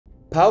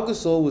Pau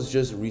Gasol was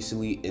just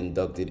recently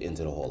inducted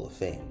into the Hall of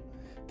Fame.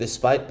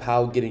 Despite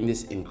Pau getting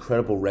this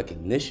incredible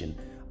recognition,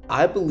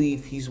 I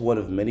believe he's one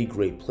of many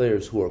great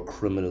players who are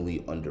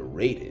criminally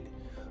underrated.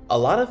 A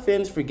lot of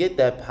fans forget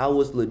that Pau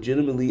was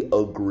legitimately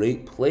a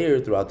great player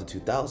throughout the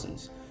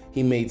 2000s.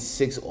 He made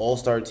 6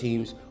 All-Star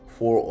teams,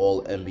 4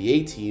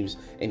 All-NBA teams,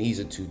 and he's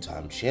a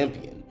 2-time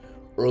champion.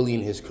 Early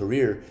in his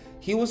career,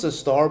 he was a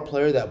star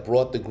player that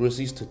brought the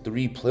Grizzlies to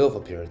 3 playoff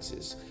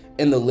appearances,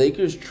 and the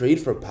Lakers' trade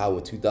for Pau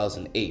in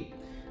 2008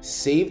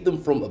 saved them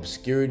from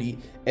obscurity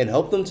and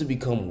helped them to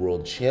become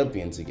world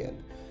champions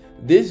again.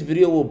 This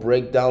video will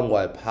break down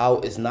why Pau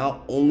is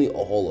not only a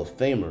Hall of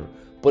Famer,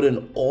 but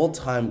an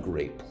all-time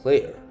great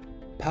player.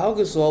 Pau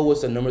Gasol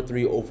was the number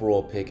 3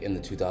 overall pick in the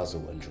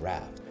 2001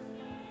 draft.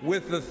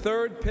 With the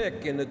 3rd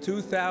pick in the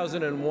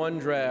 2001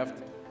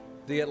 draft,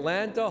 the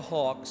Atlanta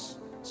Hawks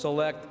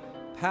select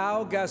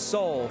Pau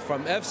Gasol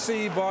from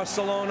FC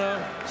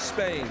Barcelona,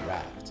 Spain.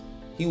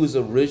 He was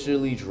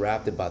originally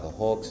drafted by the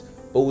Hawks,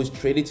 but was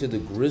traded to the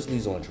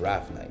Grizzlies on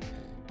draft night.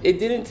 It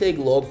didn't take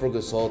long for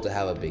Gasol to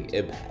have a big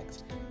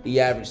impact.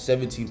 He averaged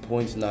 17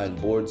 points, 9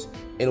 boards,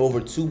 and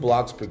over 2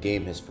 blocks per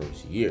game his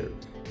first year,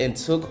 and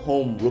took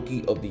home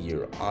Rookie of the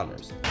Year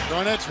honors.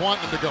 Garnett's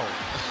wanting him to go.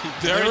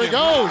 There he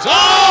goes.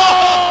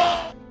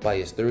 Oh! By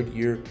his 3rd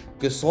year,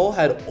 Gasol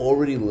had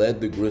already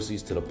led the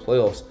Grizzlies to the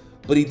playoffs,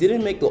 but he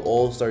didn't make the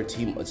All-Star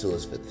team until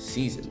his 5th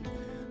season.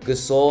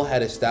 Gasol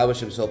had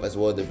established himself as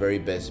one of the very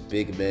best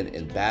big men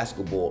in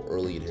basketball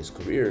early in his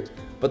career,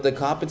 but the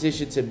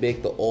competition to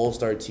make the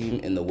All-Star team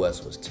in the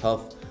West was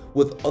tough,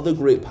 with other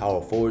great power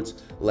forwards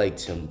like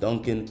Tim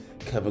Duncan,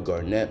 Kevin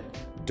Garnett,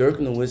 Dirk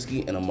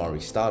Nowitzki, and Amari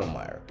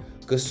Stoudemire.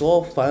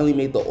 Gasol finally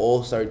made the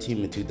All-Star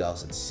team in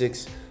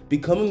 2006,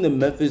 becoming the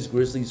Memphis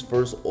Grizzlies'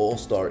 first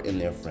All-Star in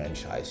their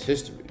franchise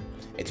history.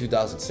 In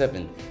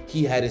 2007,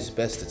 he had his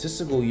best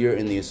statistical year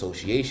in the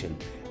association,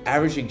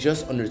 averaging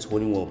just under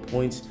 21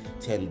 points,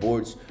 10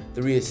 boards,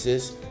 3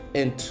 assists,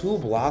 and 2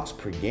 blocks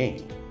per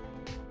game.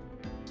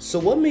 So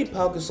what made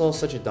Pau Gasol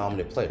such a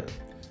dominant player?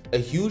 A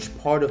huge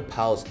part of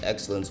Pau's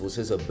excellence was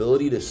his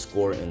ability to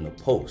score in the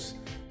post.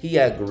 He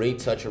had great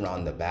touch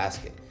around the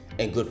basket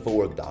and good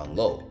footwork down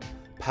low.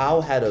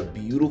 Pau had a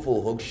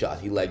beautiful hook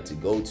shot he liked to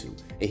go to,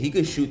 and he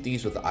could shoot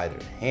these with either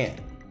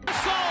hand.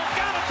 Gasol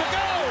got it to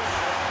go!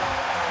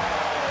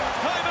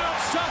 Timeout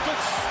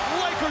Celtics,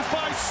 Lakers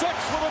by 6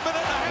 with a minute and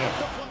a half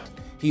to play.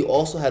 He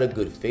also had a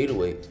good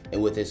fadeaway, and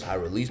with his high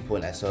release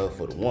point at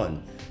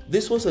 7'1",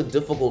 this was a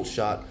difficult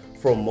shot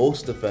for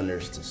most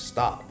defenders to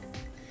stop.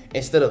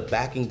 Instead of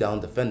backing down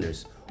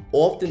defenders,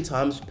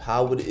 oftentimes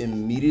Pau would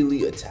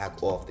immediately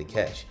attack off the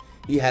catch.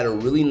 He had a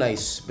really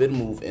nice spin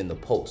move in the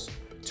post,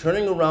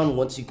 turning around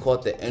once he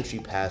caught the entry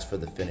pass for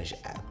the finish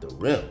at the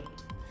rim.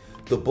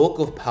 The bulk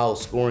of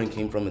Pau's scoring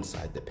came from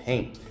inside the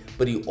paint,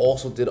 but he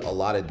also did a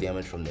lot of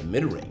damage from the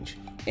mid-range,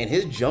 and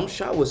his jump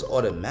shot was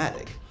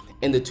automatic.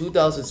 In the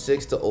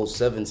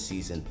 2006-07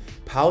 season,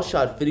 Pau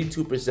shot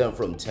 52%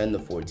 from 10 to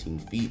 14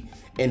 feet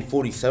and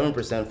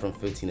 47% from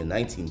 15 to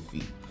 19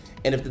 feet.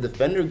 And if the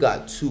defender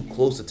got too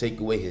close to take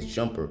away his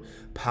jumper,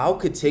 Pau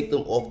could take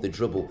them off the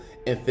dribble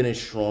and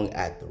finish strong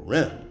at the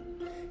rim.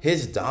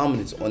 His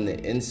dominance on the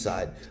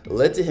inside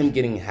led to him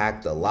getting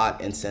hacked a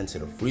lot and sent to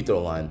the free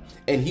throw line,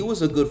 and he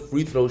was a good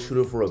free throw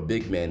shooter for a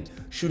big man,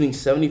 shooting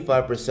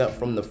 75%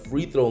 from the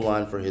free throw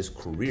line for his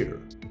career.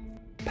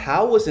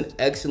 Pau was an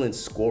excellent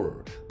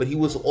scorer, but he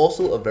was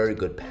also a very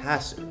good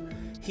passer.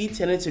 He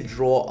tended to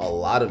draw a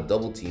lot of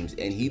double teams,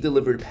 and he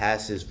delivered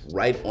passes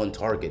right on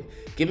target,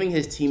 giving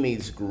his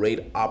teammates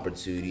great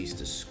opportunities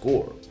to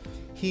score.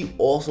 He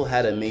also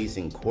had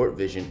amazing court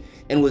vision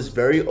and was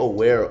very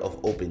aware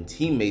of open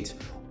teammates,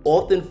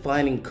 often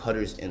finding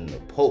cutters in the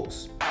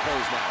post.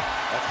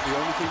 That's the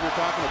only thing we're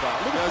talking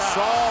about. Look at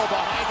Gasol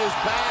behind his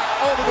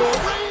back, over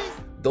the ring.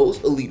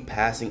 Those elite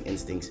passing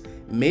instincts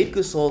made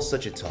Gasol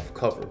such a tough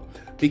cover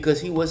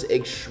because he was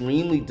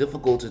extremely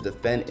difficult to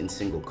defend in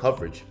single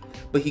coverage,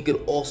 but he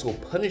could also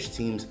punish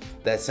teams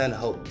that sent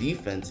help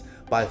defense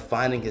by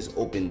finding his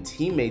open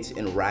teammates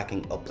and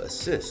racking up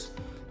assists.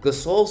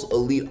 Gasol's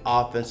elite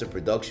offensive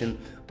production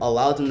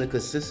allowed him to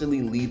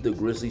consistently lead the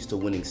Grizzlies to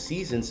winning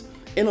seasons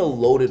in a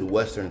loaded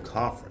Western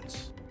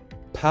Conference.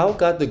 Pau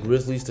got the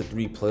Grizzlies to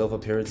 3 playoff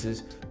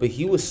appearances, but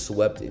he was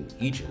swept in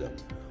each of them.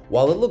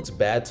 While it looks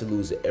bad to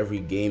lose every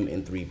game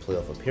in 3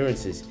 playoff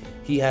appearances,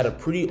 he had a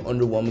pretty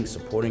underwhelming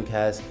supporting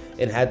cast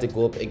and had to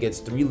go up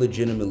against 3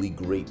 legitimately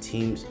great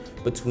teams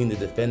between the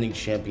defending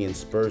champion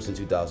Spurs in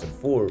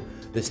 2004,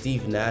 the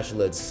Steve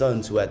Nash-led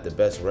Suns who had the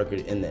best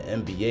record in the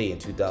NBA in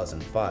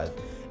 2005,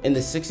 and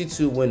the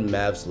 62-win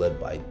Mavs led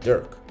by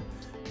Dirk.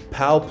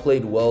 Pau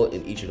played well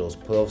in each of those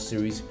playoff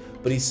series,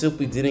 but he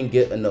simply didn't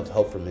get enough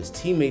help from his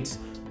teammates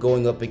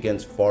going up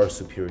against far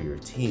superior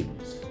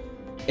teams.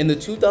 In the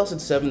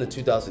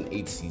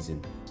 2007-2008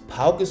 season,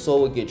 Pau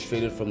Gasol would get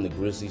traded from the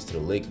Grizzlies to the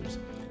Lakers,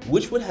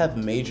 which would have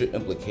major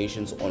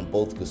implications on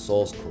both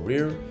Gasol's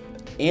career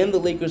and the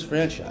Lakers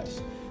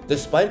franchise.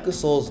 Despite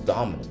Gasol's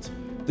dominance,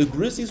 the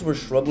Grizzlies were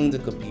struggling to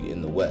compete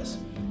in the West,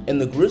 and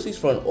the Grizzlies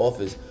front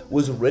office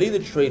was ready to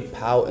trade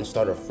Powell and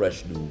start a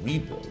fresh new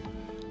rebuild.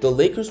 The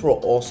Lakers were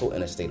also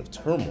in a state of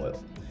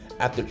turmoil.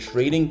 After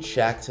trading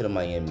Shaq to the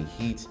Miami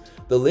Heat,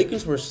 the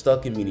Lakers were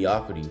stuck in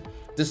mediocrity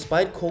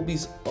despite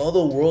Kobe's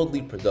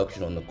otherworldly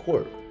production on the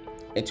court.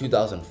 In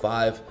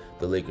 2005,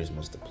 the Lakers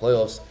missed the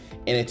playoffs,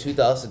 and in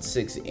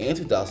 2006 and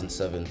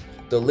 2007,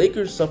 the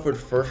Lakers suffered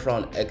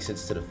first-round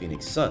exits to the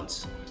Phoenix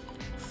Suns.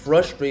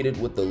 Frustrated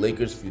with the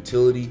Lakers'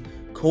 futility,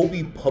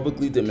 Kobe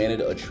publicly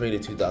demanded a trade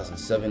in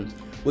 2007,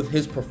 with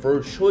his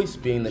preferred choice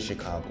being the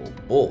Chicago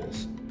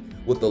Bulls.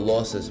 With the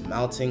losses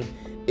mounting,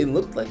 it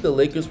looked like the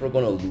Lakers were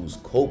going to lose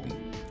Kobe,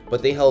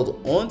 but they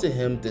held on to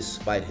him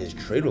despite his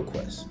trade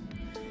request.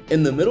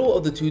 In the middle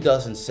of the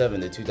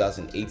 2007 to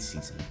 2008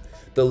 season,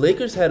 the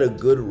Lakers had a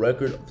good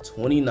record of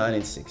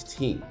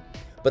 29-16,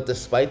 but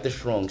despite the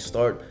strong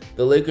start,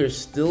 the Lakers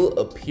still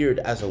appeared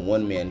as a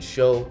one-man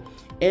show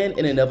and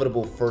an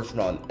inevitable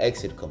first-round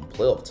exit come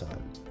playoff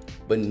time.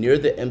 But near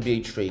the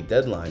NBA trade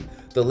deadline,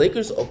 the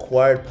Lakers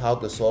acquired Pau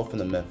Gasol from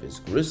the Memphis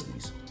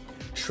Grizzlies.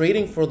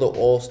 Trading for the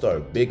all-star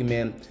big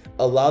man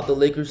allowed the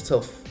Lakers to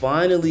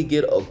finally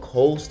get a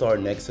co-star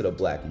next to the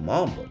Black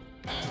Mamba.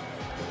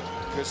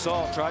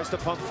 Gasol tries to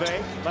pump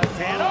fake, left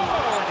hand,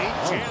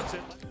 and he jams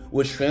it.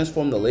 Which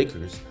transformed the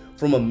Lakers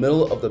from a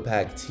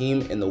middle-of-the-pack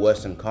team in the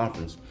Western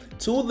Conference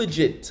to a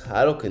legit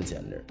title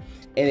contender.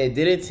 And it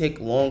didn't take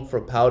long for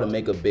Powell to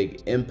make a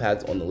big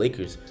impact on the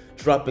Lakers,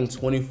 dropping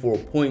 24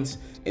 points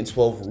and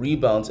 12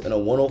 rebounds in a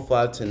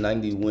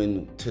 105-90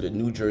 win to the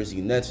New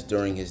Jersey Nets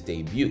during his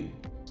debut.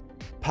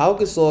 Pau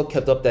Gasol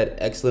kept up that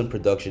excellent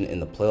production in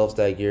the playoffs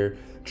that year,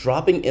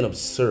 dropping an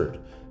absurd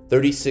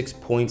 36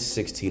 points,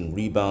 16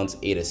 rebounds,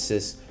 8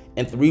 assists,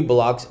 and 3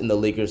 blocks in the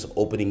Lakers'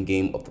 opening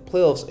game of the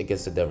playoffs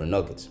against the Denver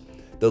Nuggets.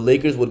 The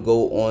Lakers would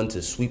go on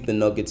to sweep the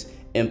Nuggets,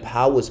 and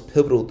Powell was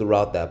pivotal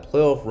throughout that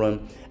playoff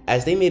run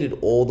as they made it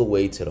all the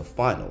way to the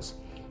finals.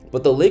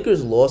 But the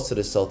Lakers lost to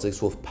the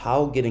Celtics, with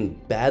Powell getting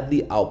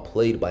badly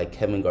outplayed by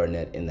Kevin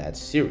Garnett in that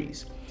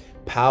series.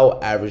 Powell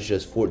averaged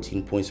just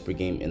 14 points per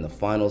game in the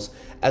finals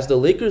as the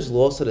Lakers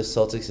lost to the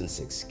Celtics in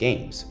 6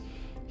 games.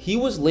 He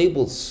was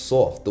labeled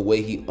soft the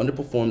way he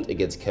underperformed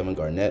against Kevin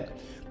Garnett,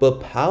 but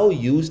Powell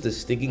used the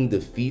stinging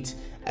defeat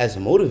as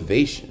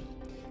motivation.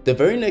 The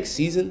very next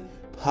season,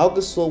 Pau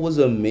Gasol was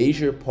a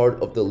major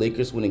part of the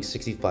Lakers winning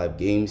 65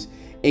 games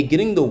and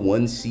getting the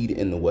 1 seed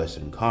in the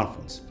Western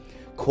Conference.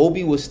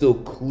 Kobe was still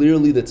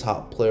clearly the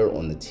top player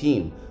on the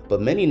team,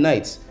 but many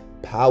nights,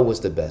 Powell was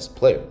the best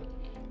player.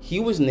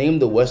 He was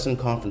named the Western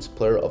Conference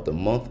Player of the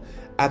Month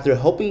after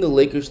helping the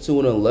Lakers to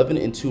an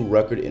 11-2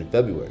 record in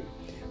February.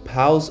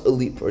 Powell's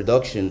elite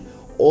production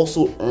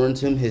also earned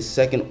him his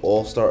second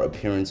All-Star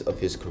appearance of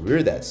his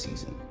career that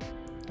season.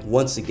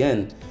 Once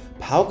again,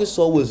 Pau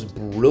Gasol was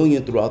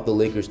brilliant throughout the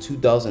Lakers'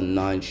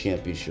 2009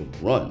 championship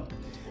run.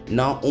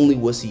 Not only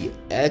was he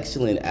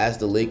excellent as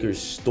the Lakers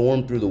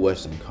stormed through the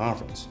Western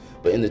Conference,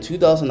 but in the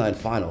 2009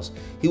 finals,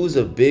 he was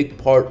a big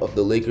part of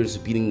the Lakers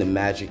beating the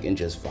Magic in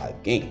just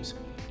 5 games.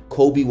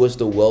 Kobe was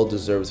the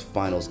well-deserved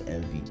finals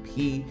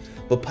MVP,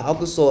 but Pau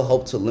Gasol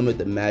helped to limit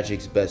the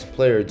Magic's best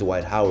player,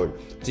 Dwight Howard,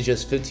 to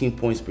just 15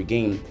 points per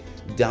game,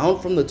 down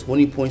from the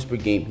 20 points per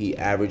game he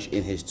averaged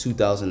in his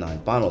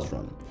 2009 finals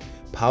run.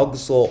 Pau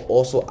Gasol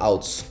also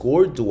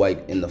outscored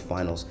Dwight in the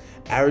finals,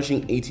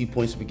 averaging 18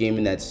 points per game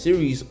in that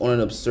series on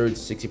an absurd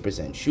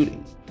 60%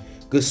 shooting.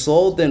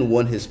 Gasol then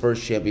won his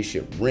first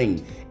championship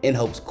ring and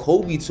helped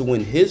Kobe to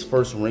win his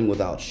first ring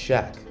without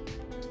Shaq.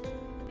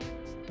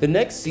 The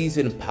next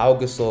season, Pau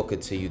Gasol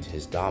continued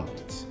his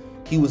dominance.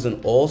 He was an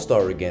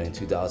all-star again in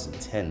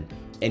 2010,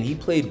 and he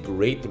played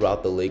great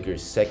throughout the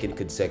Lakers' second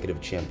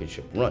consecutive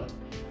championship run.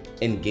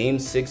 In Game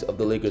 6 of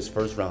the Lakers'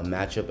 first-round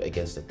matchup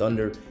against the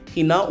Thunder,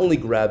 he not only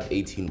grabbed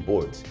 18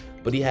 boards,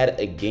 but he had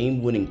a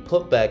game-winning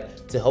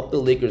putback to help the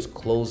Lakers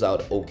close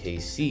out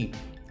OKC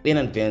and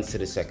advance to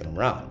the second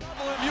round.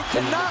 You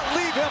cannot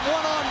leave him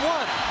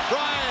one-on-one.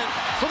 Bryant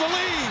for the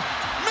lead,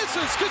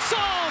 misses.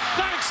 Gasol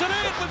banks it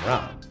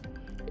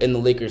in. In the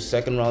Lakers'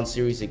 second-round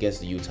series against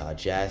the Utah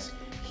Jazz,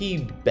 he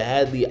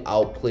badly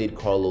outplayed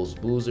Carlos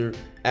Boozer,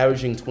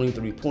 averaging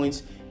 23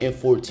 points and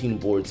 14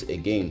 boards a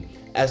game,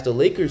 as the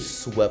Lakers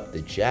swept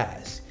the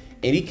Jazz.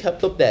 And he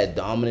kept up that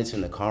dominance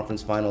in the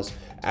conference finals,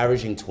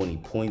 averaging 20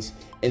 points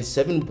and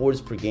 7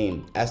 boards per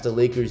game as the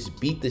Lakers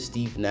beat the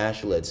Steve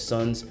Nash-led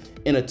Suns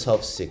in a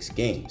tough 6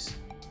 games.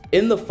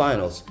 In the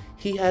finals,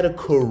 he had a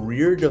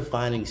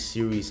career-defining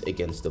series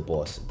against the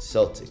Boston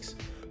Celtics.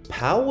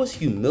 Powell was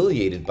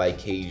humiliated by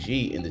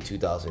KG in the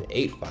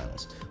 2008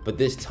 finals, but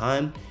this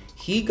time,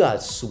 he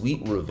got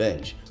sweet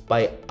revenge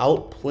by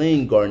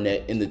outplaying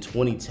Garnett in the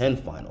 2010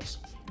 finals.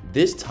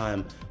 This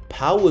time,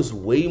 Powell was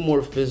way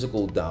more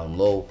physical down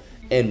low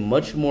and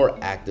much more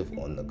active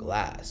on the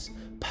glass.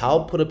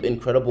 Powell put up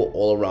incredible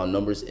all-around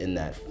numbers in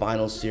that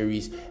final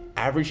series,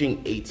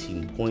 averaging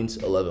 18 points,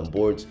 11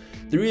 boards,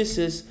 3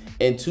 assists,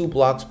 and 2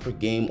 blocks per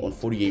game on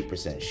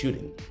 48%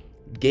 shooting.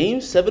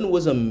 Game 7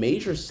 was a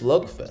major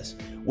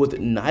slugfest, with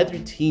neither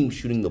team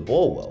shooting the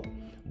ball well.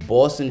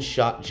 Boston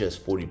shot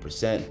just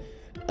 40%,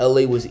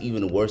 LA was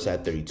even worse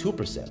at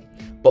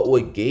 32%, But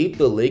what gave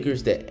the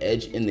Lakers the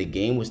edge in the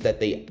game was that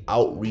they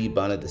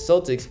out-rebounded the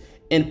Celtics,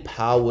 and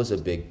Powell was a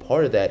big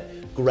part of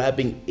that,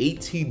 grabbing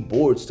 18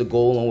 boards to go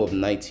along with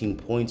 19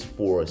 points,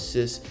 4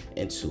 assists,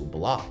 and 2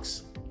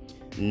 blocks.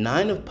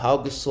 9 of Pau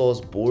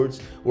Gasol's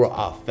boards were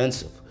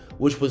offensive,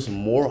 which was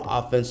more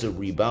offensive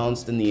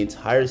rebounds than the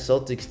entire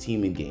Celtics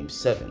team in Game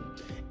 7.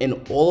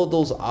 And all of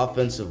those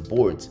offensive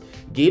boards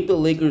gave the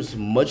Lakers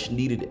much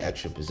needed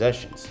extra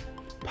possessions.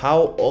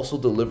 Powell also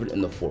delivered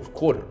in the fourth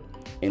quarter.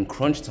 In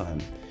crunch time,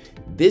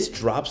 this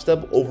drop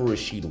step over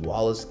Rasheed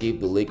Wallace gave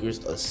the Lakers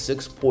a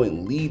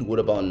 6-point lead with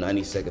about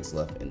 90 seconds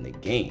left in the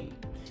game.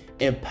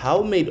 And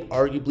Powell made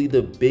arguably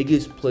the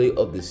biggest play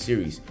of the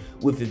series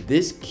with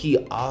this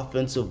key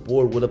offensive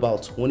board with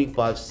about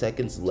 25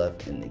 seconds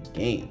left in the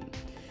game.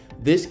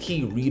 This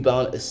key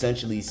rebound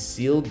essentially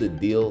sealed the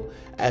deal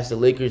as the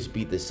Lakers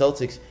beat the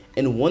Celtics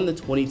and won the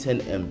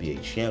 2010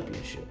 NBA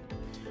championship.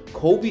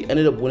 Kobe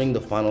ended up winning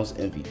the finals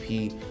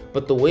MVP,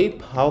 but the way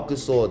Pau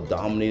Gasol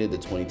dominated the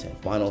 2010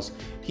 finals,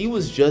 he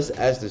was just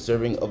as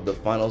deserving of the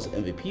finals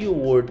MVP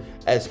award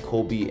as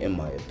Kobe in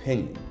my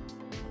opinion.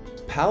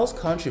 Pau's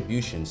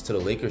contributions to the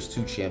Lakers'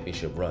 2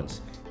 championship runs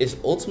is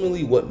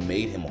ultimately what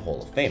made him a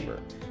Hall of Famer.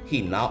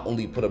 He not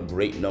only put up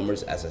great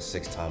numbers as a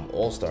 6-time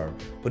All-Star,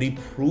 but he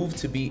proved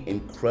to be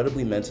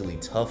incredibly mentally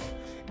tough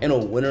and a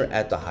winner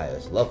at the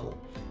highest level.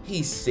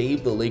 He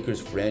saved the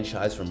Lakers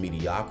franchise from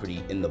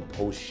mediocrity in the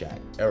post-Shaq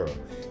era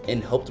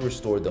and helped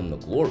restore them to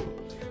glory.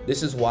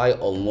 This is why,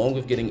 along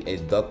with getting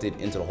inducted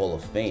into the Hall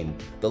of Fame,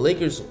 the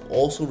Lakers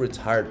also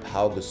retired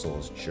Pau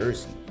Gasol's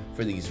jersey.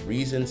 For these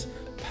reasons,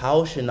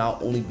 Pau should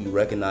not only be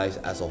recognized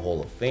as a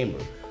Hall of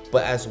Famer,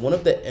 but as one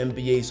of the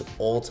NBA's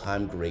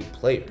all-time great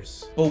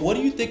players. But what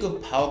do you think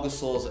of Pau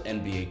Gasol's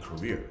NBA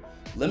career?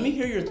 Let me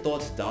hear your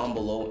thoughts down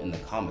below in the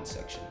comment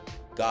section.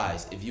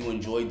 Guys, if you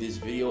enjoyed this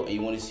video and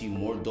you want to see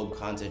more dope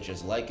content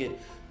just like it,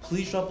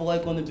 please drop a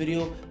like on the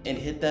video and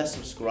hit that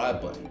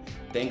subscribe button.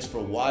 Thanks for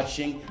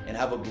watching and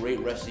have a great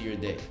rest of your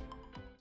day.